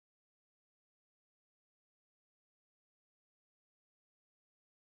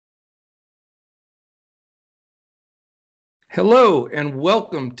Hello and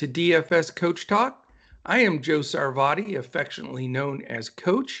welcome to DFS Coach Talk. I am Joe Sarvati, affectionately known as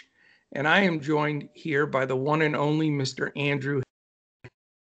Coach, and I am joined here by the one and only Mr. Andrew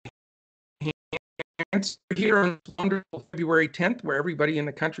Hans here on this wonderful February 10th, where everybody in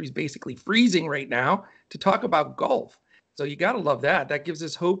the country is basically freezing right now to talk about golf. So you got to love that. That gives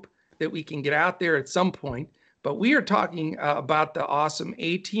us hope that we can get out there at some point. But we are talking about the awesome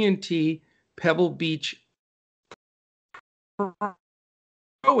AT&T Pebble Beach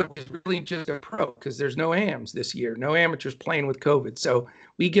Pro is really just a pro because there's no AMs this year, no amateurs playing with COVID. So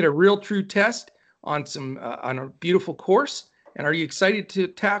we get a real true test on on a beautiful course. And are you excited to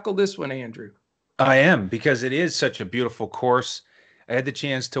tackle this one, Andrew? I am because it is such a beautiful course. I had the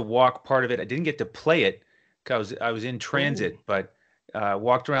chance to walk part of it. I didn't get to play it because I was in Oh, transit, but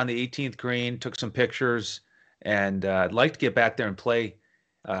walked around the 18th green, took some pictures, and I'd like to get back there and play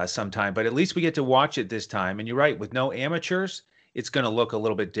sometime. But at least we get to watch it this time. And you're right, with no amateurs, it's going to look a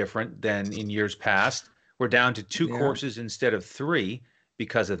little bit different than in years past. We're down to two yeah, courses instead of three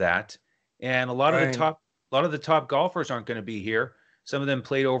because of that. And right. a lot of the top golfers aren't going to be here. Some of them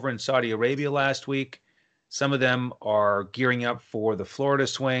played over in Saudi Arabia last week. Some of them are gearing up for the Florida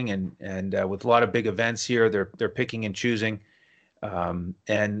swing, and with a lot of big events here, they're picking and choosing.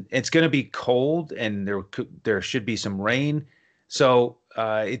 And it's going to be cold, and there should be some rain, so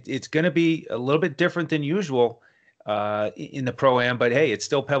it's going to be a little bit different than usual in the pro am. But hey, it's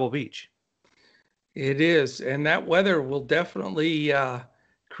still Pebble Beach. It is. And that weather will definitely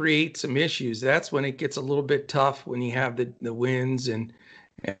create some issues. That's when it gets a little bit tough when you have the winds and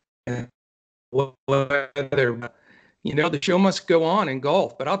weather. The show must go on in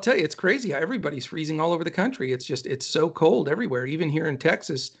golf. But I'll tell you, it's crazy how everybody's freezing all over the country. It's so cold everywhere. Even here in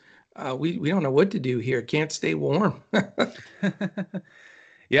Texas, we don't know what to do here. Can't stay warm.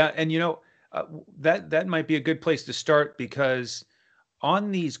 Yeah, and that might be a good place to start because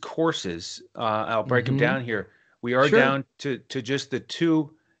on these courses, I'll break them Hmm. down here. We are Sure. down to just the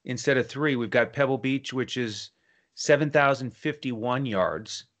two instead of three. We've got Pebble Beach, which is 7,051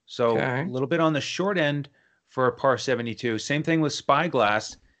 yards. So a Okay. little bit on the short end for a par 72. Same thing with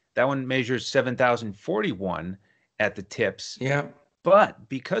Spyglass. That one measures 7,041 at the tips. Yeah. But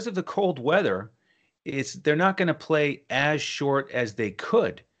because of the cold weather, they're not going to play as short as they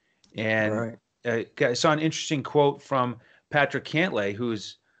could. And Right. I saw an interesting quote from Patrick Cantlay,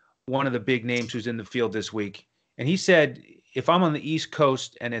 who's one of the big names who's in the field this week. And he said, if I'm on the East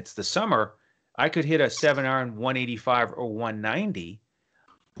Coast and it's the summer, I could hit a 7 iron 185 or 190,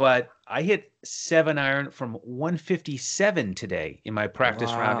 but I hit 7 iron from 157 today in my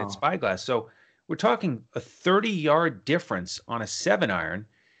practice round at Wow. Spyglass. So we're talking a 30-yard difference on a 7 iron.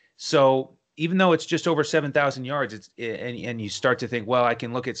 So even though it's just over 7,000 yards, and you start to think, well, I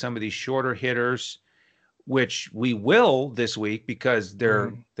can look at some of these shorter hitters, which we will this week because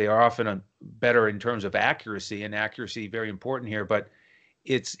Right. they are often better in terms of accuracy, and accuracy very important here. But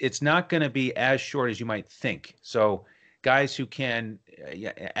it's not going to be as short as you might think. So guys who can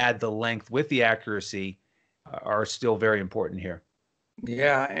add the length with the accuracy are still very important here.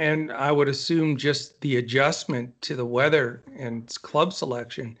 Yeah, and I would assume just the adjustment to the weather and club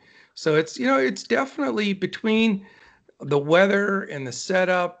selection. So it's definitely between the weather and the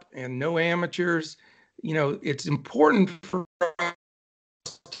setup and no amateurs. It's important for us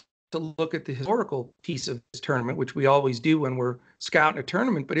to look at the historical piece of this tournament, which we always do when we're scouting a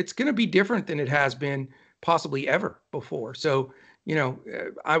tournament, but it's going to be different than it has been possibly ever before. So,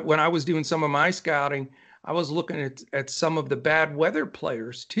 when I was doing some of my scouting, I was looking at some of the bad weather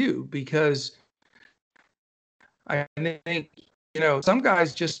players too, because I think, some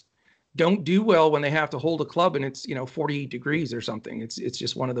guys just don't do well when they have to hold a club and it's 48 degrees or something. It's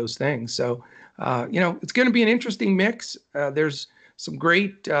just one of those things. So it's going to be an interesting mix. There's some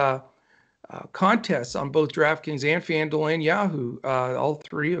great contests on both DraftKings and FanDuel and Yahoo, all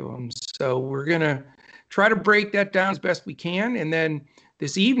three of them. So we're going to try to break that down as best we can. And then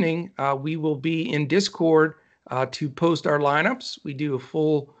this evening, we will be in Discord to post our lineups. We do a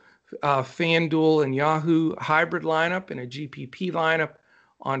full FanDuel and Yahoo hybrid lineup and a GPP lineup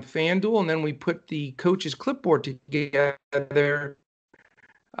on FanDuel. And then we put the coach's clipboard together.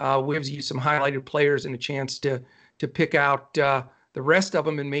 Gives you some highlighted players and a chance to pick out the rest of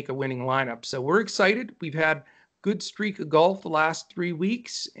them and make a winning lineup. So we're excited. We've had good streak of golf the last 3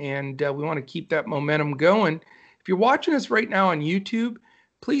 weeks, and we want to keep that momentum going. If you're watching us right now on YouTube,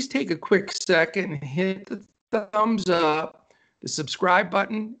 please take a quick second and hit the thumbs up, the subscribe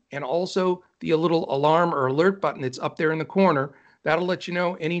button, and also the little alarm or alert button that's up there in the corner. That'll let you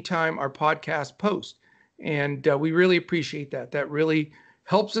know anytime our podcast posts. And we really appreciate that. That really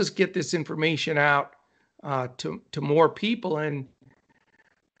helps us get this information out to more people. And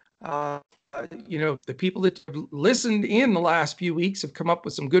uh, the people that listened in the last few weeks have come up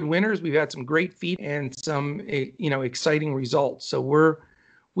with some good winners. We've had some great feed and some exciting results. So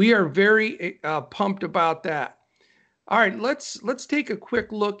we are very pumped about that. All right, let's take a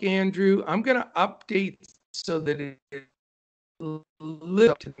quick look, Andrew. I'm going to update so that it lives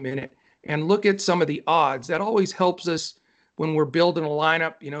up to the minute and look at some of the odds. That always helps us when we're building a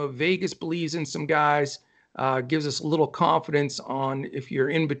lineup. Vegas believes in some guys, gives us a little confidence on if you're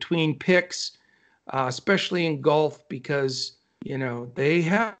in between picks, especially in golf, because they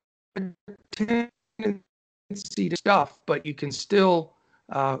have a tendency to stuff, but you can still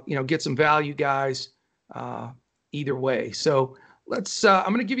get some value guys either way. So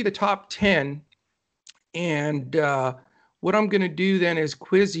I'm going to give you the top 10, and what I'm going to do then is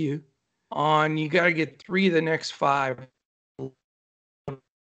quiz you on, you got to get 3 of the next 5.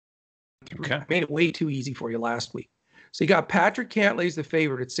 Okay. I made it way too easy for you last week. So you got Patrick Cantlay's the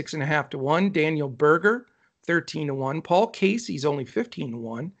favorite at 6.5 to 1. Daniel Berger, 13 to 1. Paul Casey's only 15 to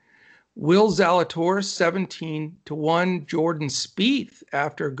 1. Will Zalatoris, 17 to 1. Jordan Spieth,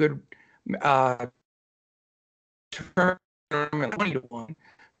 after a good tournament, 20 to 1.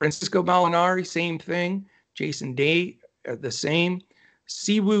 Francisco Molinari, same thing. Jason Day, the same.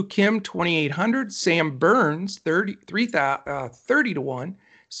 Siwoo Kim, 2,800. Sam Burns, 30 to 1.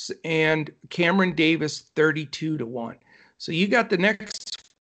 And Cameron Davis, 32 to 1. So you got the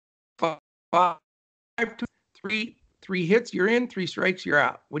next 5, 3 hits, you're in. 3 strikes, you're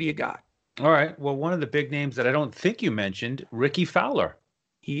out. What do you got? All right. Well, one of the big names that I don't think you mentioned, Ricky Fowler.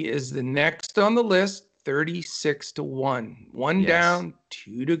 He is the next on the list, 36 to 1. One down,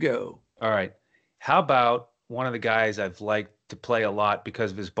 2 to go. All right. How about one of the guys I've liked to play a lot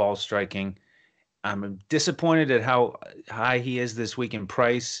because of his ball striking? I'm disappointed at how high he is this week in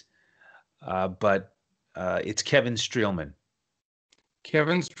price, but it's Kevin Streelman.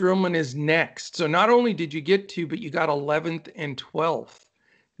 Kevin Streelman is next. So not only did you get 2, but you got 11th and 12th.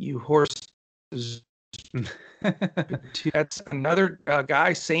 You horses. That's another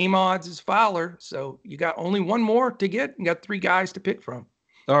guy, same odds as Fowler. So you got only one more to get. You got 3 guys to pick from.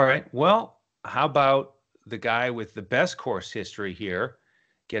 All right. Well, how about the guy with the best course history here,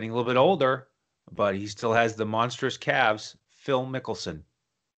 getting a little bit older, but he still has the monstrous calves, Phil Mickelson.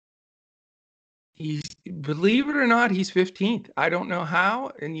 Believe it or not, he's 15th. I don't know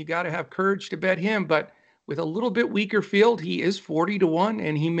how, and you got to have courage to bet him, but with a little bit weaker field, he is 40 to 1,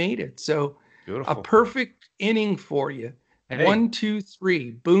 and he made it. So beautiful. A perfect inning for you. Hey, 1, 2,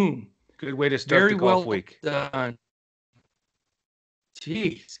 3, boom. Good way to start the golf week. Done.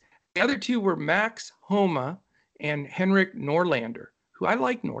 Jeez. The other 2 were Max Homa and Henrik Norlander, who I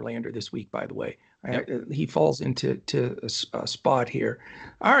like Norlander this week, by the way. Yep. He falls into a spot here.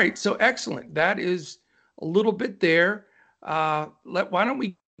 All right, so excellent. That is a little bit there. Why don't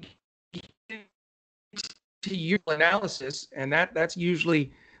we get to your analysis, and that's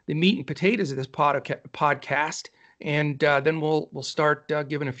usually the meat and potatoes of this podcast, and then we'll start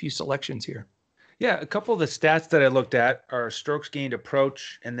giving a few selections here. Yeah, a couple of the stats that I looked at are strokes gained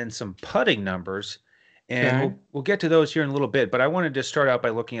approach and then some putting numbers, and we'll get to those here in a little bit. But I wanted to start out by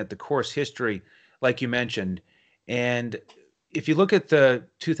looking at the course history, like you mentioned. And if you look at the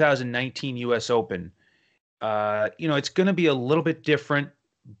 2019 U.S. Open, it's going to be a little bit different,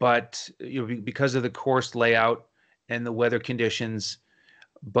 but because of the course layout and the weather conditions.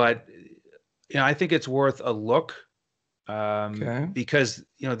 But I think it's worth a look because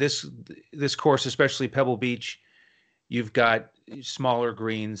this course, especially Pebble Beach, you've got smaller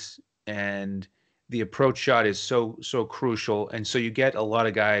greens and the approach shot is so crucial, and so you get a lot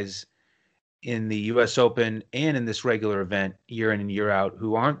of guys in the U.S. Open and in this regular event year in and year out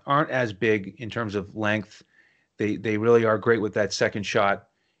who aren't as big in terms of length. They really are great with that second shot,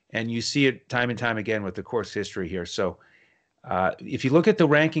 and you see it time and time again with the course history here. So if you look at the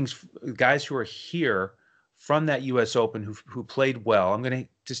rankings, guys who are here from that U.S. Open who played well, I'm going to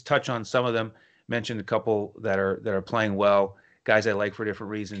just touch on some of them. Mention a couple that are playing well, guys I like for different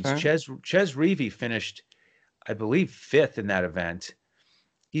reasons. Okay. Ches Reavie finished, I believe, 5th in that event.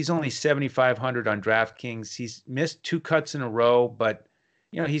 He's only 7,500 on DraftKings. He's missed 2 cuts in a row, but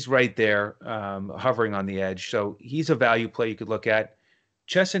he's right there, hovering on the edge. So he's a value play you could look at.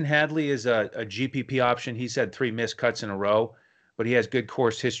 Chesson Hadley is a GPP option. He's had 3 missed cuts in a row, but he has good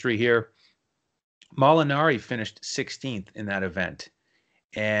course history here. Molinari finished 16th in that event,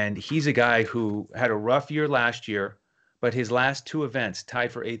 and he's a guy who had a rough year last year, but his last 2 events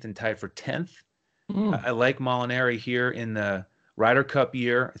tied for 8th and tied for 10th. I like Molinari here in the Ryder Cup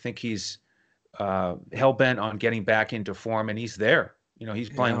year. I think he's hell-bent on getting back into form, and he's there. He's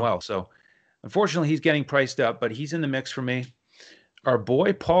playing well. So Unfortunately, he's getting priced up, but he's in the mix for me. Our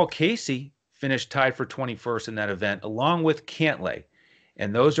boy Paul Casey finished tied for 21st in that event, along with Cantlay.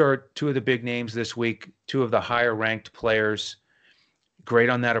 And those are two of the big names this week, two of the higher ranked players. Great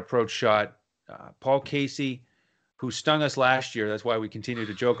on that approach shot. Paul Casey, who stung us last year, that's why we continue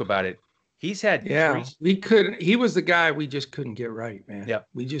to joke about it. He's had Yeah, we couldn't. He was the guy we just couldn't get right, man. Yep.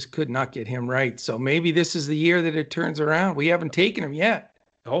 We just could not get him right. So maybe this is the year that it turns around. We haven't taken him yet.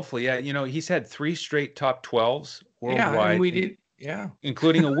 Hopefully, yeah. You know, he's had 3 straight top 12s worldwide. Yeah, and we did. Yeah,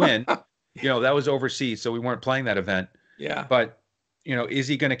 including a win. You know, that was overseas, so we weren't playing that event. Yeah. But, you know, is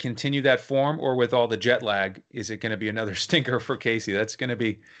he going to continue that form, or with all the jet lag, is it going to be another stinker for Casey? That's going to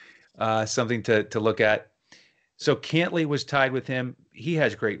be something to look at. So Cantlay was tied with him. He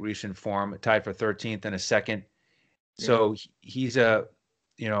has great recent form, tied for 13th and a second. So he's a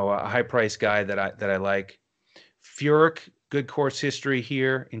high price guy that I like. Furyk, good course history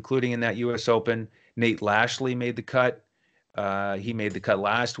here, including in that U.S. Open. Nate Lashley made the cut. He made the cut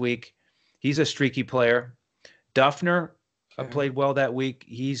last week. He's a streaky player. Duffner played well that week.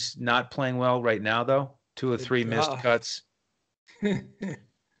 He's not playing well right now, though. 2 of 3 missed cuts.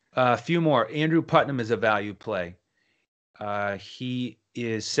 A few more. Andrew Putnam is a value play. He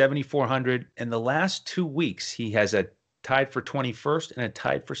is 7,400. And the last 2 weeks, he has a tied for 21st and a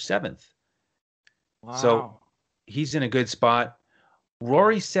tied for 7th. Wow. So he's in a good spot.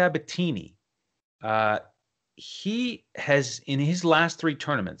 Rory Sabatini. He has, in his last 3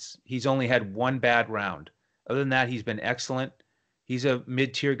 tournaments, he's only had 1 bad round. Other than that, he's been excellent. He's a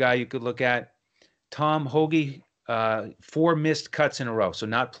mid-tier guy you could look at. Tom Hoge, 4 missed cuts in a row, so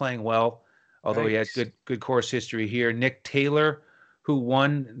not playing well, although he has good course history here. Nick Taylor, who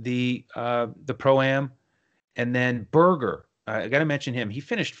won the Pro-Am. And then Berger, I got to mention him. He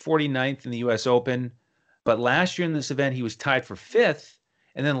finished 49th in the U.S. Open, but last year in this event, he was tied for 5th.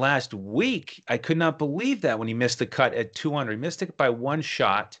 And then last week, I could not believe that when he missed the cut at 200. He missed it by 1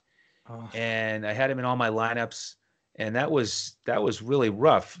 shot, and I had him in all my lineups, and that was really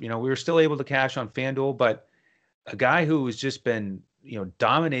rough. You know, we were still able to cash on FanDuel, but a guy who has just been,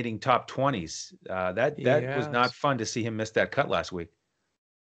 dominating top 20s, that was not fun to see him miss that cut last week.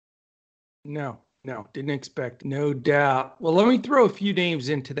 No, didn't expect, no doubt. Well, let me throw a few names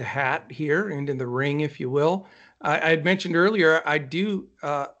into the hat here, into the ring, if you will. I had mentioned earlier, I do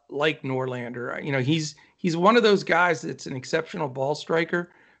like Norlander. You know, he's one of those guys that's an exceptional ball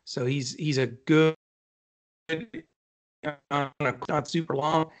striker. So he's a good, not super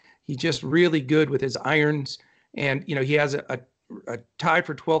long. He's just really good with his irons. And, he has a tied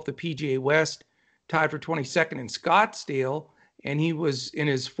for 12th at PGA West, tied for 22nd in Scottsdale. And he was in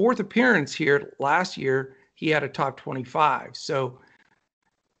his 4th appearance here last year. He had a top 25. So,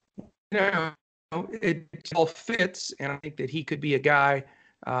 it all fits, and I think that he could be a guy,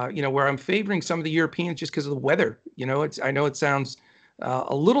 where I'm favoring some of the Europeans just because of the weather. I know it sounds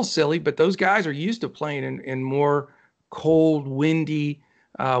a little silly, but those guys are used to playing in more cold, windy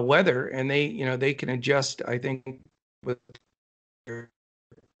weather, and they can adjust, I think, with their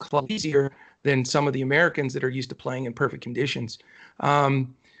club easier than some of the Americans that are used to playing in perfect conditions.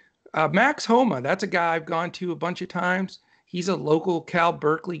 Max Homa, that's a guy I've gone to a bunch of times. He's a local Cal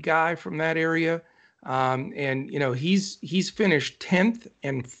Berkeley guy from that area. And he's finished 10th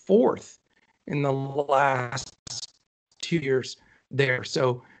and 4th in the last 2 years there.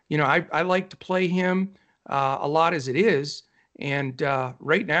 So, I like to play him a lot as it is. And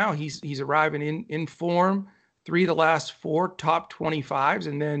right now he's arriving in form. 3 of the last 4 top 25s.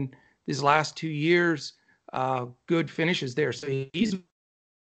 And then these last 2 years, good finishes there. So he's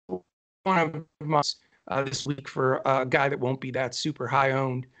one of my this week for a guy that won't be that super high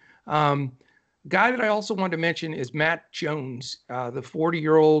owned. Guy that I also wanted to mention is Matt Jones, the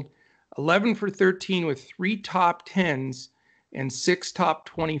 40-year-old, 11 for 13 with 3 top 10s and 6 top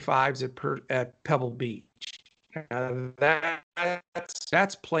 25s at Pebble Beach.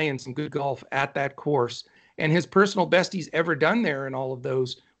 That's playing some good golf at that course. And his personal best he's ever done there in all of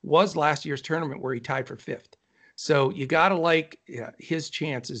those was last year's tournament where he tied for 5th. So you got to like his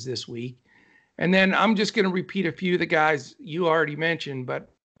chances this week. And then I'm just going to repeat a few of the guys you already mentioned, but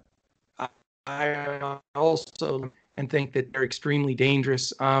I also think that they're extremely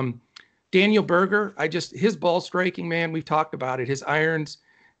dangerous. Daniel Berger, his ball striking, man, we've talked about it. His irons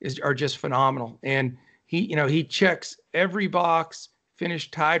are just phenomenal. And he checks every box,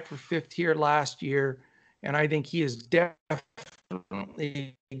 finished tied for 5th here last year. And I think he is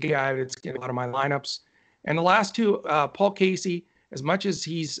definitely a guy that's getting a lot of my lineups. And the last 2, Paul Casey, as much as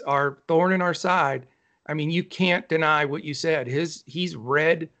he's our thorn in our side, I mean, you can't deny what you said. He's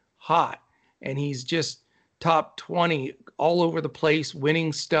red hot, and he's just top 20 all over the place,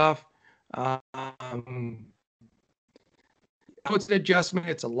 winning stuff. Um, it's an adjustment.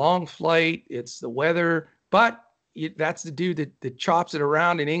 It's a long flight. It's the weather, but that's the dude that chops it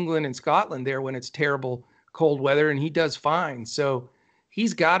around in England and Scotland there when it's terrible cold weather, and he does fine. So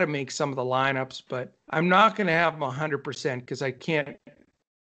he's got to make some of the lineups, but I'm not going to have him 100% because I can't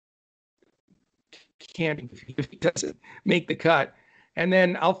if he doesn't make the cut. And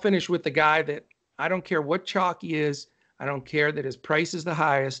then I'll finish with the guy that I don't care what chalk he is. I don't care that his price is the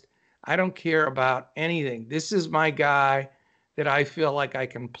highest. I don't care about anything. This is my guy that I feel like I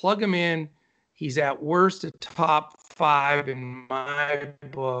can plug him in. He's at worst a top 5 in my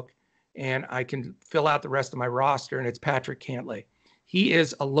book, and I can fill out the rest of my roster, and it's Patrick Cantlay. He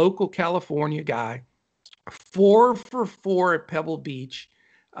is a local California guy, 4 for 4 at Pebble Beach,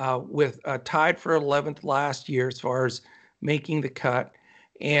 with tied for 11th last year as far as making the cut.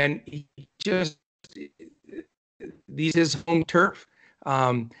 And he just, these is home turf.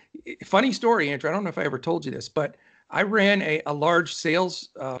 Funny story, Andrew. I don't know if I ever told you this, but I ran a large sales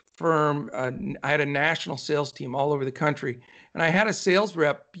firm. I had a national sales team all over the country. And I had a sales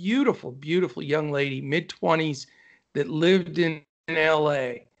rep, beautiful, beautiful young lady, mid-20s, that lived in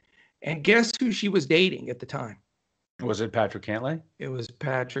LA. And guess who she was dating at the time? Was it Patrick Cantlay? It was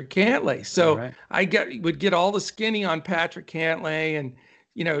Patrick Cantlay. So right. I would get all the skinny on Patrick Cantlay, and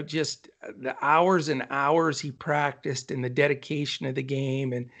just the hours and hours he practiced and the dedication of the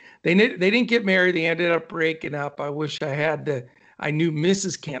game. And they didn't get married. They ended up breaking up. I wish I knew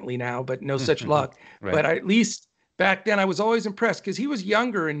Mrs. Cantlay now, but no such luck. Right. But at least back then I was always impressed because he was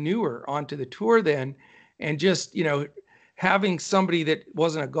younger and newer onto the tour then. And just, having somebody that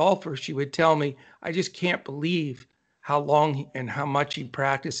wasn't a golfer, she would tell me, I just can't believe how long and how much he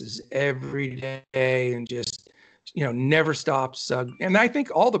practices every day and just, never stops. And I think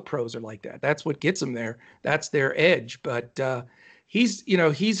all the pros are like that. That's what gets them there. That's their edge. But he's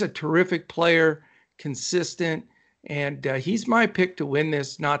a terrific player, consistent, and he's my pick to win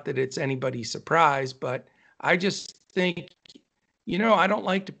this. Not that it's anybody's surprise, but I just think, I don't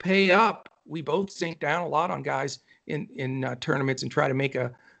like to pay up. We both sink down a lot on guys in tournaments and try to make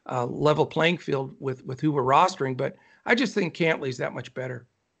a level playing field with who we're rostering. But I just think Cantlay's that much better.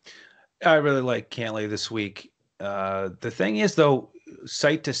 I really like Cantlay this week. The thing is, though,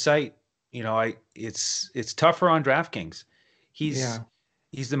 site to site, it's tougher on DraftKings. He's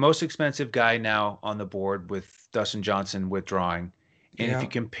the most expensive guy now on the board with Dustin Johnson withdrawing. And if you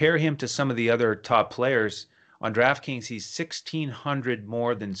compare him to some of the other top players on DraftKings, he's 1,600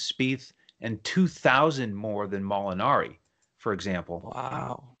 more than Spieth and 2,000 more than Molinari, for example.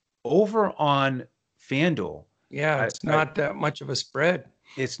 Wow. Over on FanDuel. Yeah, it's not that much of a spread.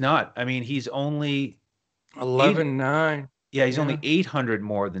 It's not. I mean, he's only 11-9. Yeah, he's only 800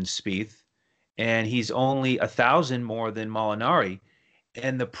 more than Spieth, and he's only 1,000 more than Molinari.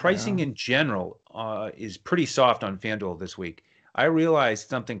 And the pricing in general is pretty soft on FanDuel this week. I realized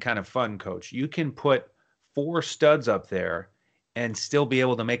something kind of fun, Coach. You can put 4 studs up there and still be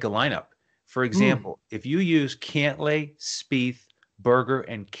able to make a lineup. For example, if you use Cantlay, Spieth, Berger,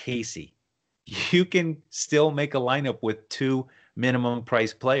 and Casey, you can still make a lineup with 2 minimum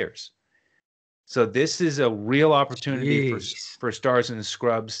price players. So this is a real opportunity for stars and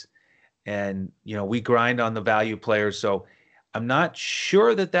scrubs. And, we grind on the value players. So I'm not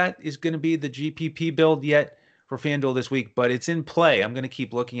sure that is going to be the GPP build yet for FanDuel this week, but it's in play. I'm going to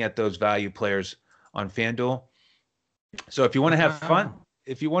keep looking at those value players on FanDuel. So if you want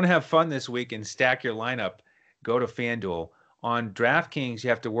to have fun this week and stack your lineup, go to FanDuel. On DraftKings, you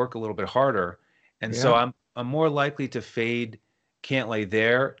have to work a little bit harder. And so I'm more likely to fade Cantlay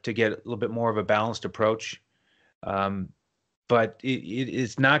there to get a little bit more of a balanced approach. But it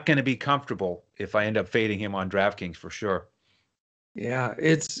is not going to be comfortable if I end up fading him on DraftKings for sure. Yeah,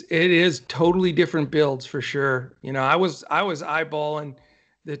 it is totally different builds for sure. I was eyeballing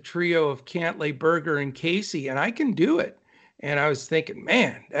the trio of Cantlay, Berger, and Casey, and I can do it. And I was thinking,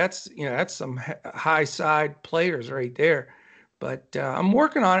 man, that's some high side players right there. But I'm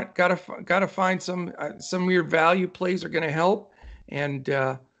working on it. Got to find some of your value plays are going to help, and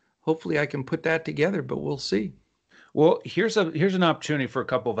hopefully I can put that together. But we'll see. Well, here's an opportunity for a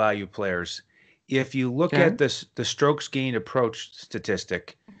couple value players. If you look at the strokes gained approach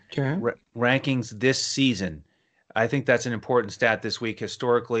statistic rankings this season, I think that's an important stat this week.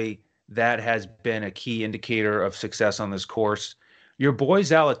 Historically, that has been a key indicator of success on this course. Your boy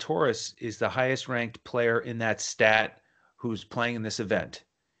Zalatoris is the highest ranked player in that stat who's playing in this event.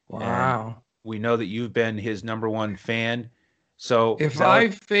 Wow. And we know that you've been his number one fan. So if I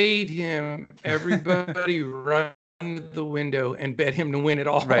fade him, everybody run the window and bet him to win it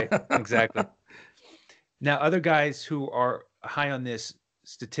all. Right, exactly. Now, other guys who are high on this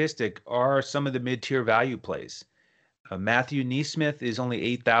statistic are some of the mid-tier value plays. Matthew Neesmith is only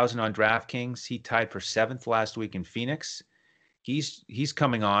 8,000 on DraftKings. He tied for 7th last week in Phoenix. He's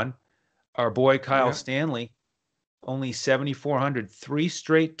coming on. Our boy Kyle Yeah. Stanley, only 7,400, 3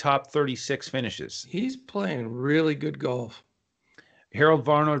 straight top 36 finishes. He's playing really good golf. Harold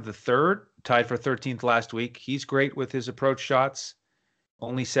Varner III tied for 13th last week. He's great with his approach shots.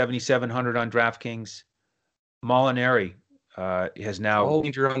 Only 7,700 on DraftKings. Molinari has now All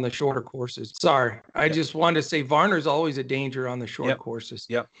danger on the shorter courses. Sorry, I just wanted to say Varner's always a danger on the short courses.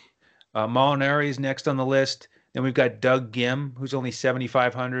 Yep. Molinari is next on the list. Then we've got Doug Gim, who's only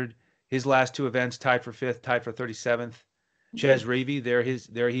 7,500. His last 2 events tied for 5th, tied for 37th. Ches Reavie,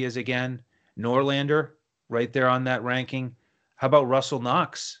 there he is again. Norlander, right there on that ranking. How about Russell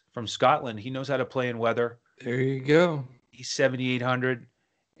Knox from Scotland? He knows how to play in weather. There you go. He's 7,800.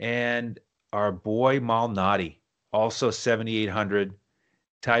 And our boy Malnati, also 7,800,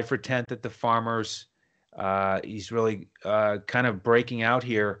 tied for 10th at the Farmers. He's really kind of breaking out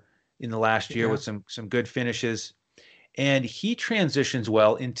here in the last year with some good finishes. And he transitions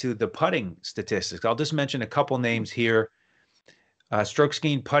well into the putting statistics. I'll just mention a couple names here. Strokes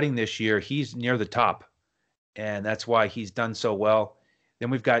gained putting this year, he's near the top, and that's why he's done so well. Then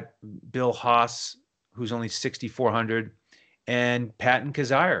we've got Bill Haas, who's only 6,400, and Patton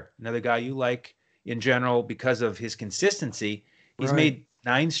Kizzire, another guy you like in general because of his consistency. He's made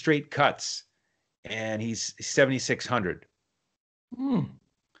 9 straight cuts, and he's 7,600.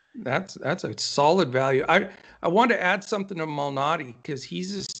 That's a solid value. I want to add something to Malnati because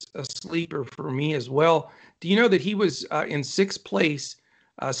he's a sleeper for me as well. Do you know that he was in 6th place,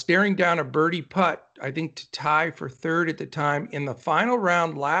 staring down a birdie putt, I think to tie for 3rd at the time in the final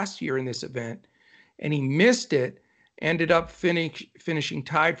round last year in this event, and he missed it, ended up finishing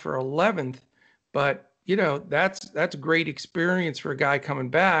tied for 11th. But you know, that's a great experience for a guy coming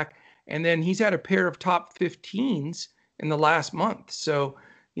back. And then he's had a pair of top 15s in the last month. So,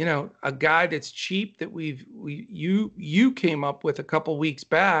 you know, a guy that's cheap that you came up with a couple weeks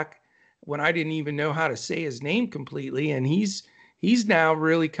back when I didn't even know how to say his name completely, and he's now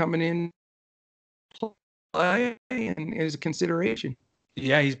really coming in play and is a consideration.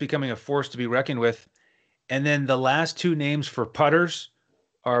 Yeah, he's becoming a force to be reckoned with. And then the last 2 names for putters,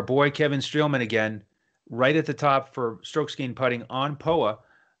 our boy Kevin Streelman again, right at the top for strokes gained putting on POA.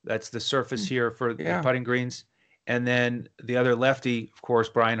 That's the surface here for the putting greens. And then the other lefty, of course,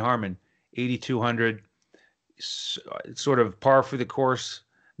 Brian Harman, 8,200, sort of par for the course,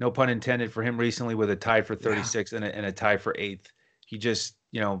 no pun intended for him recently, with a tie for 36 and a tie for 8th. He just,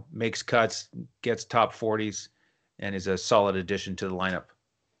 you know, makes cuts, gets top 40s, and is a solid addition to the lineup.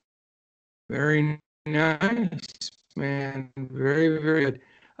 Very nice, man. Very, very good.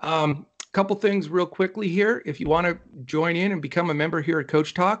 Couple things real quickly here. If you want to join in and become a member here at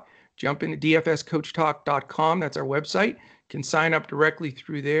Coach Talk, jump into dfscoachtalk.com. That's our website. You can sign up directly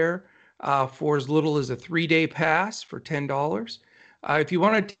through there for as little as a 3-day pass for $10. If you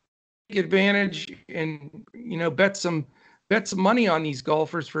want to take advantage and, you know, bet some money on these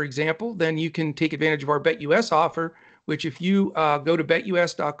golfers, for example, then you can take advantage of our BetUS offer, which if you go to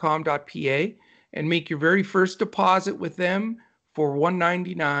betus.com.pa and make your very first deposit with them for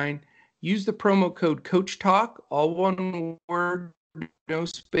 $199, use the promo code CoachTalk, all one word, no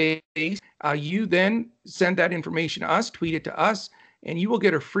space. You then send that information to us, tweet it to us, and you will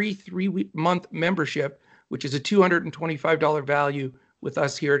get a free 3-month membership, which is a $225 value with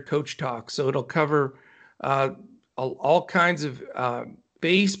us here at Coach Talk. So it'll cover all kinds of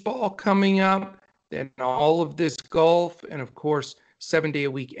baseball coming up, then all of this golf, and of course,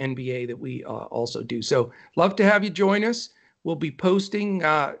 7-day-a-week NBA that we also do. So love to have you join us. We'll be posting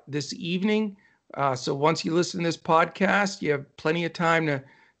this evening. So once you listen to this podcast, you have plenty of time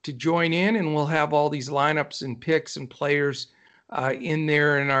to join in, and we'll have all these lineups and picks and players in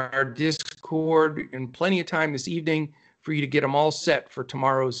there in our Discord, and plenty of time this evening for you to get them all set for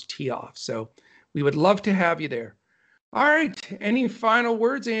tomorrow's tee off. So we would love to have you there. All right. Any final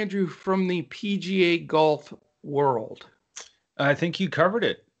words, Andrew, from the PGA golf world? I think you covered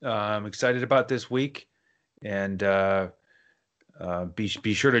it. I'm excited about this week, and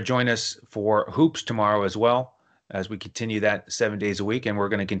be sure to join us for Hoops tomorrow as well, as we continue that 7 days a week. And we're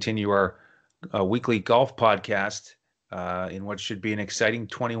going to continue our weekly golf podcast in what should be an exciting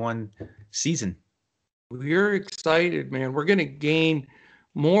 21 season. We're excited, man. We're going to gain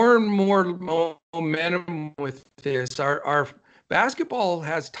more and more momentum with this. Our basketball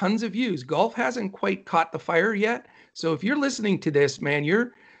has tons of views. Golf hasn't quite caught the fire yet. So if you're listening to this, man,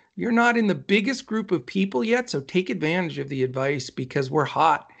 you're not in the biggest group of people yet. So take advantage of the advice, because we're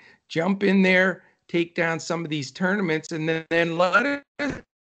hot. Jump in there, take down some of these tournaments, and then let us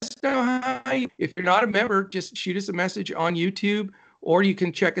know how if you're not a member, just shoot us a message on YouTube, or you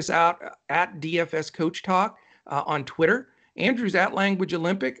can check us out at DFS Coach Talk on Twitter. Andrew's at Language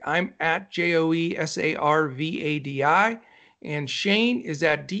Olympic. I'm at JOESARVADI. And Shane is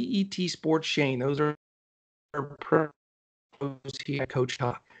at DET Sports Shane. Those are pros here at Coach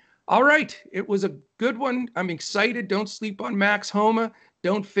Talk. All right. It was a good one. I'm excited. Don't sleep on Max Homa.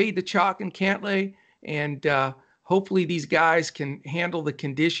 Don't fade the chalk and Cantlay. And hopefully these guys can handle the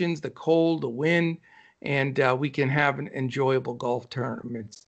conditions, the cold, the wind, and we can have an enjoyable golf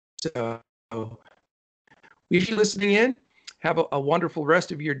tournament. So if you're listening in, have a wonderful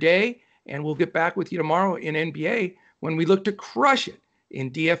rest of your day, and we'll get back with you tomorrow in NBA when we look to crush it in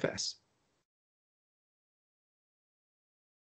DFS.